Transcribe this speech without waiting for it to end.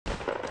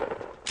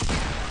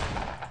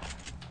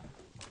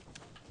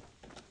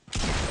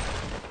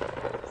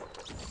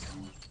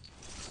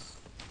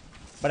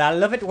But I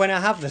love it when I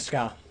have the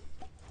scar.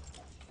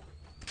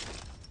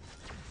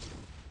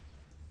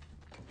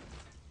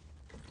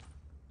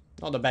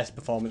 Not the best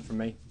performance from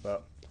me,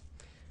 but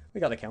we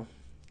got the kill.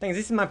 Thing is,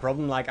 this is my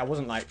problem. Like, I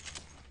wasn't like...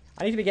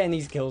 I need to be getting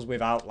these kills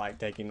without, like,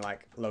 taking,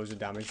 like, loads of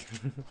damage.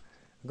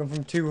 I've gone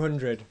from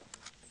 200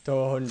 to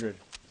 100.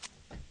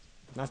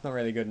 That's not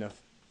really good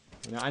enough.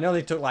 You know, I know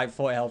they took, like,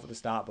 40 health at the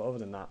start, but other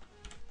than that...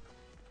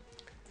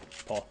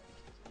 Poor.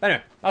 But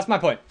anyway, that's my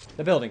point.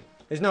 The building.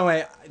 There's no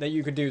way that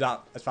you could do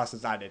that as fast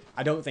as I did.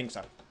 I don't think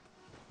so.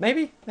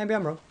 Maybe. Maybe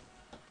I'm wrong.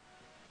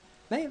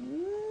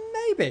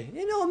 Maybe.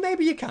 You know,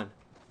 maybe you can.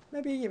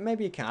 Maybe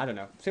you can. I don't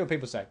know. See what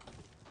people say.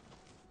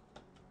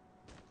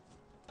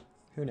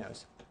 Who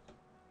knows?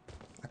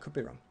 I could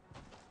be wrong.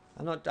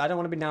 I don't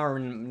want to be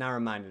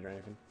narrow-minded or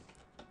anything.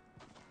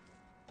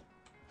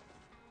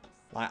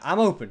 Like, I'm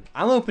open.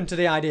 I'm open to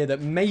the idea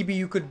that maybe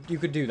you could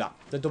do that.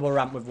 The double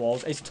ramp with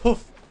walls. It's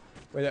tough.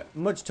 With it,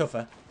 much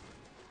tougher.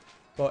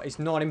 But it's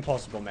not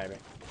impossible, maybe. Okay,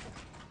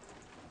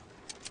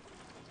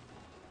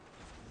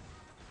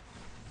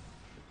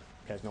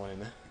 there's no one in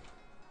there.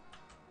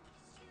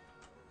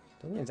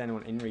 Don't think there's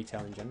anyone in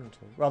retail in general,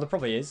 too. Well, there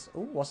probably is.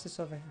 Oh, what's this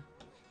over here?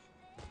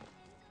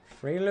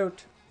 Free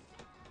loot.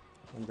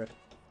 I'm good.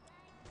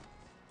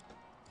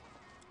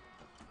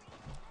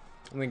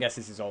 I'm gonna guess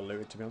this is all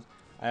looted, to be honest.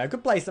 A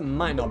good place that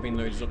might not have been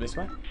looted is up this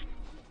way.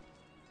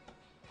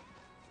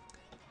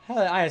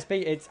 Hello,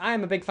 ISB. I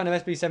am a big fan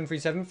of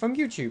SB737 from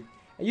YouTube.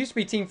 It used to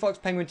be Team Fox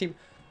Penguin Team.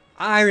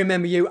 I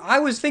remember you. I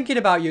was thinking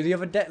about you the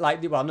other day.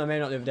 Like, well, no, maybe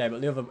not the other day, but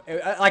the other,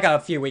 like a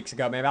few weeks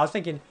ago, maybe. I was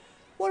thinking,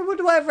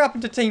 whatever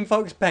happened to Team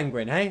Fox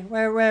Penguin, hey?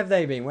 Where have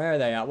they been? Where are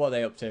they at? What are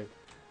they up to?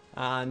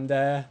 And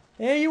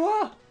here you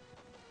are.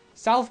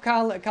 South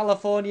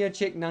California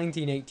Chick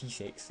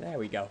 1986. There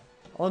we go.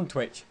 On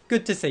Twitch.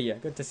 Good to see you.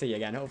 Good to see you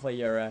again. Hopefully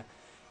you're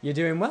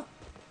doing well.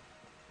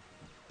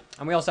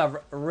 And we also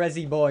have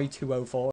Resi Boy 204.